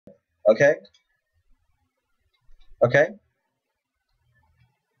Okay. Okay.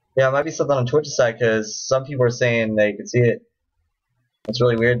 Yeah, it might be something on Twitch's side because some people are saying they could see it. It's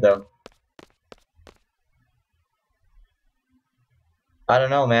really weird though. I don't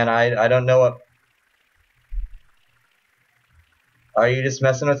know, man. I don't know what. Are you just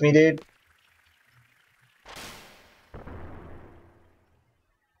messing with me, dude?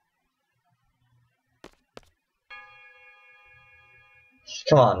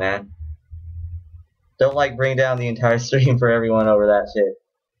 Come on, man. Don't like bring down the entire stream for everyone over that shit.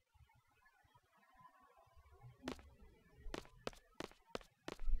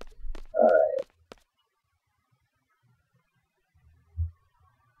 Alright.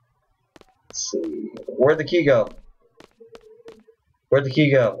 Let's see. Where'd the key go? Where'd the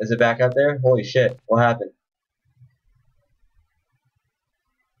key go? Is it back up there? Holy shit. What happened?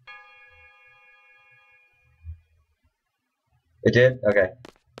 It did? Okay.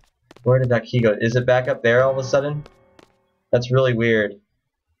 Where did that key go? Is it back up there all of a sudden? That's really weird.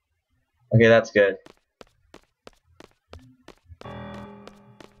 Okay, that's good.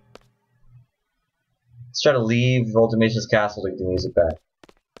 Let's try to leave Ultimation's castle to get the music back.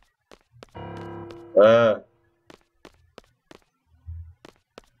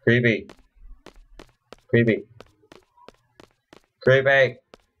 Creepy. Creepy. Creepy.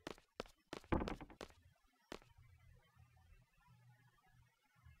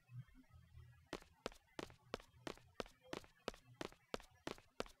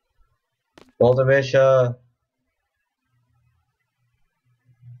 Ultimation.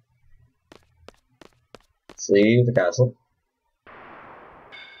 Leave the castle.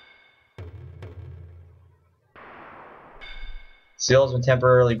 Seal has been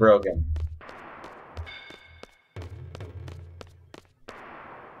temporarily broken.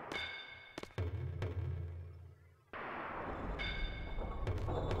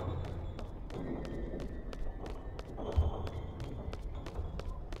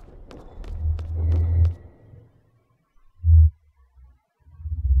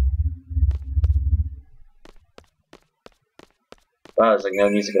 Wow, there's like no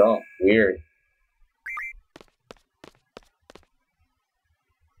music at all. Weird.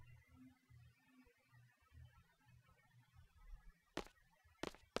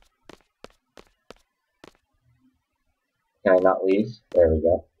 Can I not leave? There we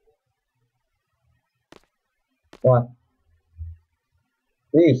go. Come on.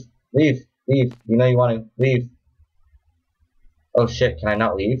 Leave. Leave. Leave. You know you want to leave. Oh shit, can I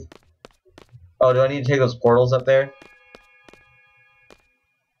not leave? Oh, do I need to take those portals up there?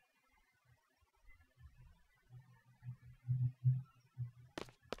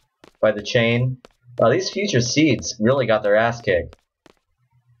 By the chain. Oh, these future seeds really got their ass kicked.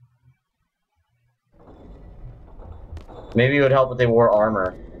 Maybe it would help if they wore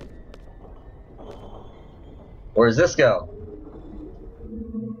armor. Where does this go?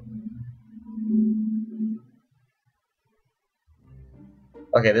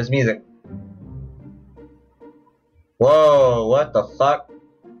 Okay, there's music. Whoa, what the fuck?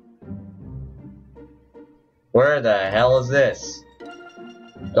 Where the hell is this?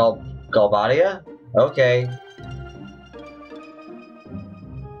 Galbadia? Okay.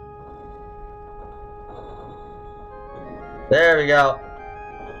 There we go.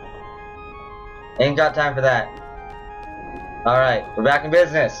 Ain't got time for that. Alright, we're back in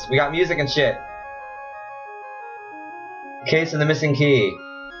business. We got music and shit. Case of the missing key.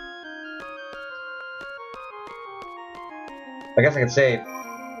 I guess I could save.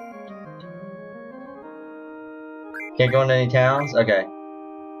 Can't go into any towns? Okay.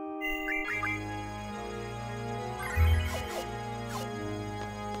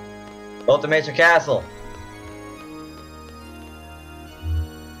 Ultimation Castle.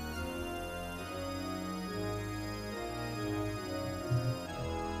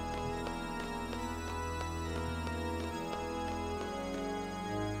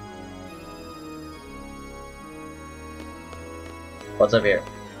 What's up here?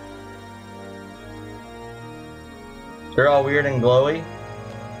 They're all weird and glowy.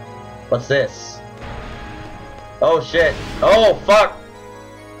 What's this? Oh shit. Oh fuck.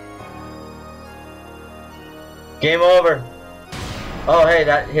 Game over. Oh hey,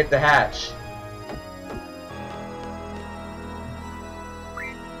 that hit the hatch.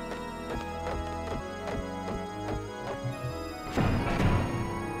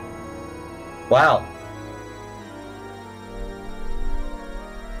 Wow.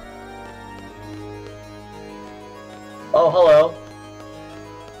 Oh, hello.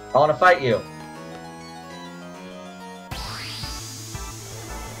 I want to fight you.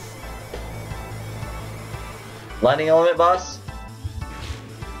 Lightning element boss?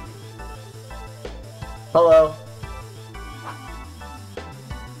 Hello.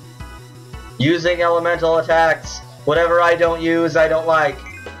 Using elemental attacks. Whatever I don't use, I don't like.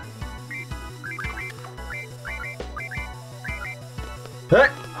 Huh.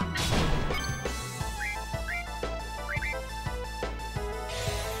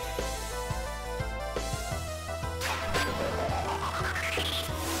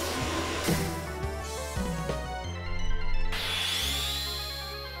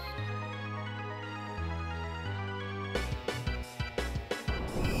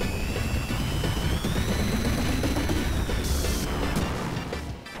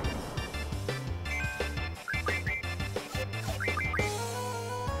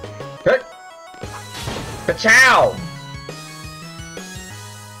 Ka-chow!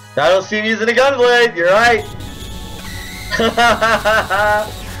 I don't see him using a gunblade, you're right!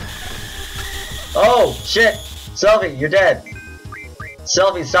 Oh, shit! Selphie, you're dead!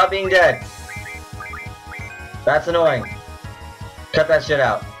 Selphie, stop being dead! That's annoying. Cut that shit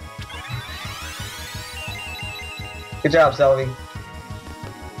out. Good job, Selphie.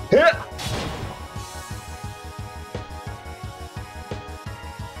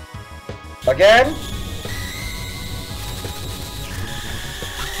 Again?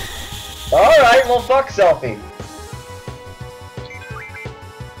 Alright, well fuck Selphie.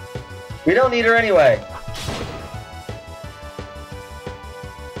 We don't need her anyway.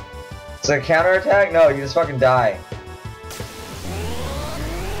 It's a counterattack? No, you just fucking die.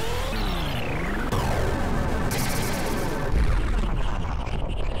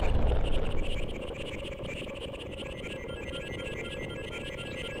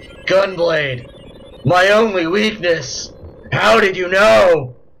 Gunblade! My only weakness! How did you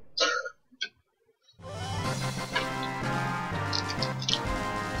know?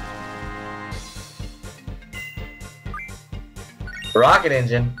 Rocket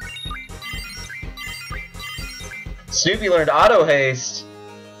engine. Snoopy learned auto haste.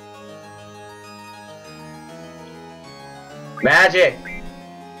 Magic.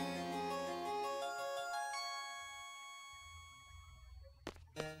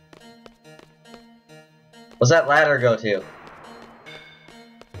 What's that ladder go to?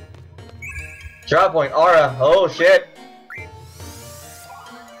 Drop point, aura. Oh shit.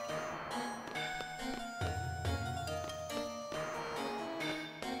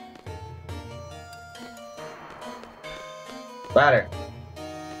 Ladder.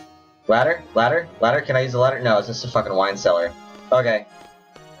 Ladder? Ladder? Ladder? Can I use the ladder? No, it's just a fucking wine cellar. Okay.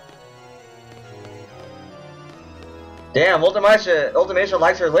 Damn, Ultimation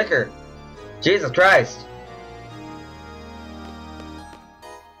likes her liquor. Jesus Christ.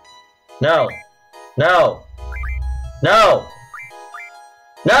 No. No. No.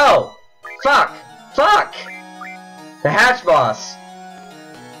 No! Fuck! Fuck! The hatch boss.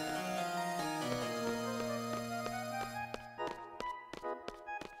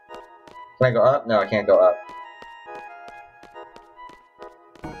 Can I go up? No, I can't go up.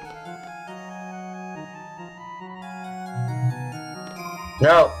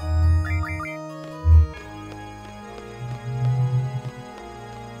 No!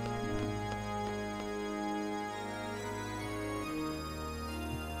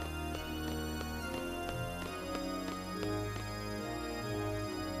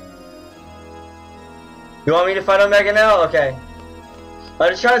 You want me to fight Omega now? Okay. I'm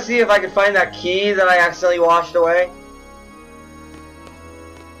just trying to see if I can find that key that I accidentally washed away.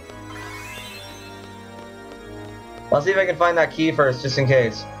 I'll see if I can find that key first, just in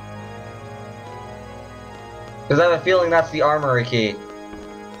case. Because I have a feeling that's the armory key.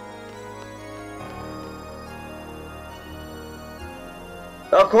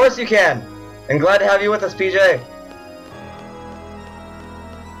 Of course you can! And glad to have you with us, PJ.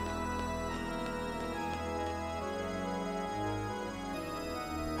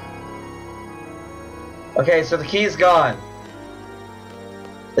 Okay, so the key's gone.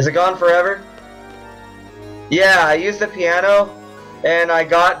 Is it gone forever? Yeah, I used the piano, and I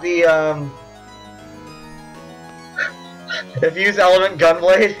got the, Diffuse Element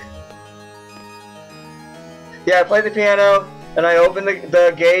Gunblade. Yeah, I played the piano, and I opened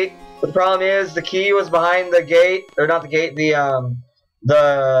the gate, but the problem is, the key was behind the gate, or not the gate, the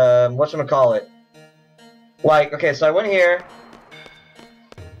whatchamacallit. Like, okay, so I went here.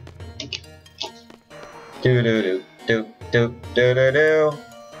 Do do do do do do do do.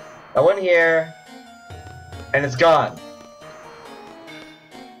 I went here, and it's gone.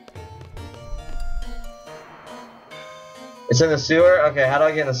 It's in the sewer? Okay, how do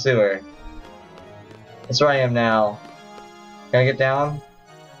I get in the sewer? That's where I am now. Can I get down?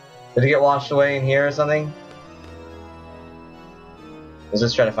 Did it get washed away in here or something? Let's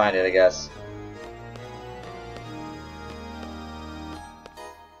just try to find it, I guess.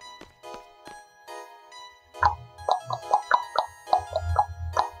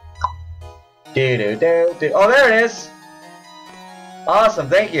 Do. Oh, there it is! Awesome,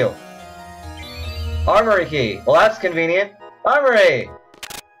 thank you. Armory key. Well, that's convenient. Armory!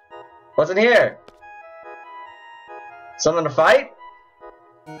 What's in here? Something to fight?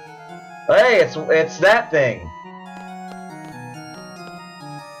 Hey, it's that thing.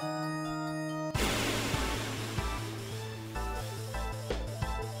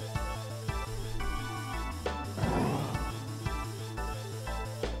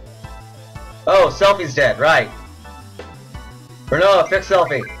 Oh, Selfie's dead, right. Renault, fix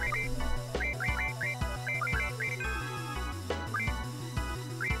Selfie.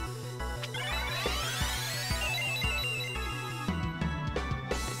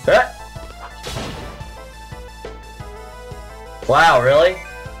 Wow, really?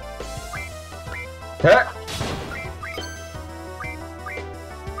 Huh?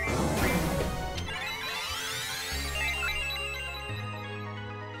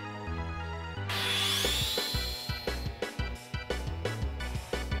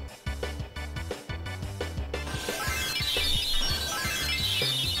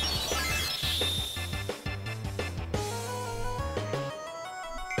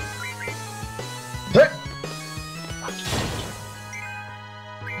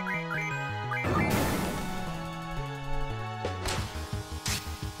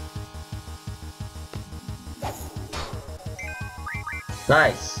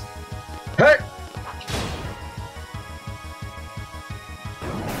 Nice. Hurt.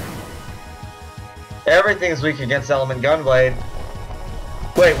 Everything's weak against Element Gunblade.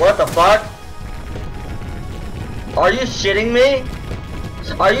 Wait, what the fuck? Are you shitting me?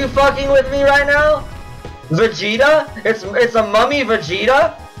 Are you fucking with me right now? Vegeta? It's a mummy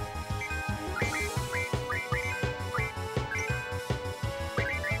Vegeta?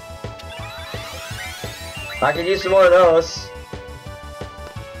 I could use some more of those.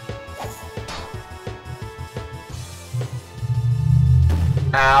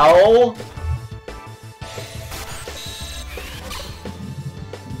 Ow!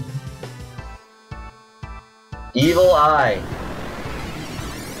 Evil Eye.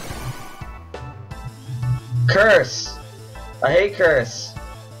 Curse! I hate Curse.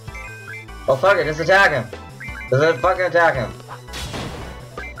 Oh fuck it, just attack him. Just fucking attack him.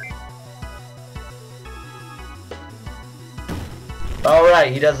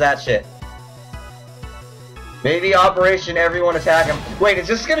 Alright, he does that shit. Maybe Operation Everyone Attack Him. Wait, is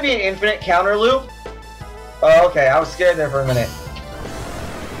this gonna be an infinite counter loop? Oh, okay, I was scared there for a minute.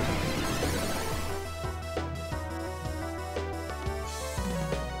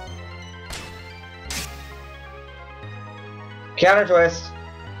 Counter twist.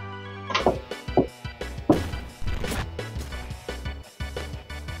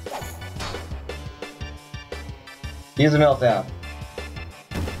 Use a meltdown.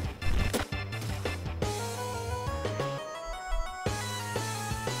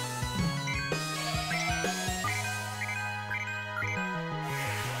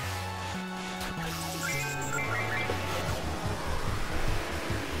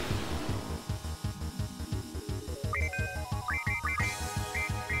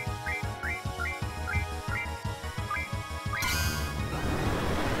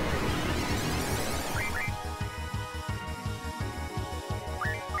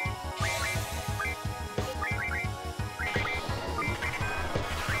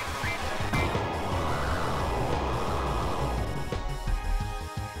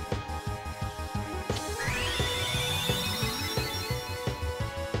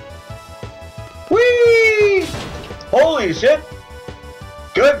 Whee! Holy shit!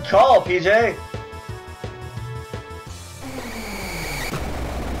 Good call, PJ!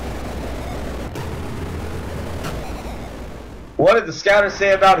 What did the scouter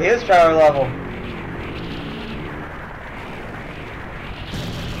say about his power level?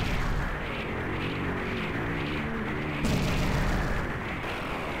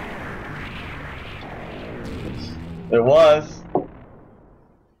 It was.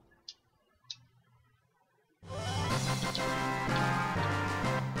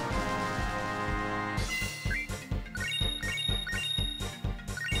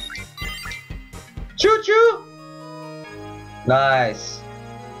 Choo-choo! Nice.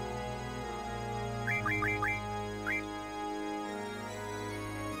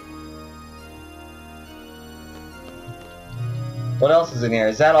 What else is in here?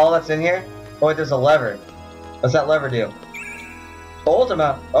 Is that all that's in here? Oh wait, there's a lever. What's that lever do?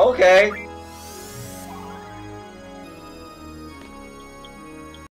 Ultima. Okay.